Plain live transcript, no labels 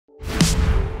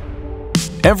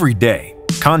Every day,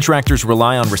 contractors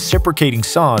rely on reciprocating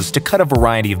saws to cut a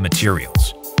variety of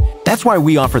materials. That's why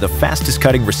we offer the fastest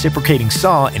cutting reciprocating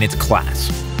saw in its class,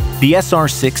 the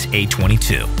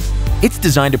SR6A22. It's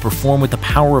designed to perform with the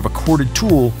power of a corded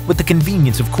tool with the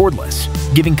convenience of cordless,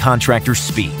 giving contractors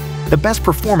speed, the best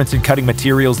performance in cutting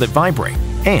materials that vibrate,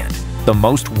 and the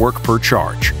most work per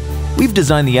charge. We've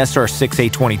designed the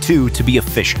SR6A22 to be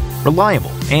efficient,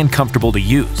 reliable, and comfortable to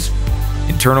use.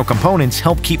 Internal components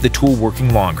help keep the tool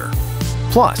working longer.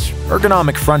 Plus,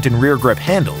 ergonomic front and rear grip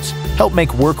handles help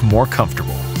make work more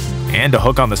comfortable. And a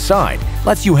hook on the side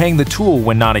lets you hang the tool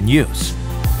when not in use.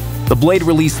 The blade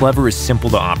release lever is simple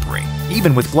to operate,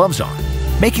 even with gloves on,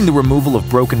 making the removal of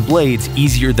broken blades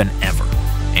easier than ever.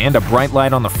 And a bright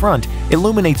light on the front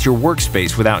illuminates your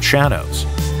workspace without shadows.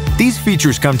 These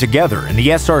features come together in the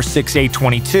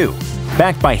SR6A22,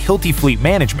 backed by Hilti Fleet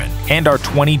Management and our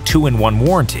 22-in-1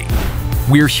 warranty.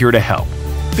 We're here to help.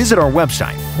 Visit our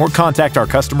website or contact our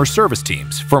customer service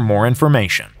teams for more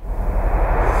information.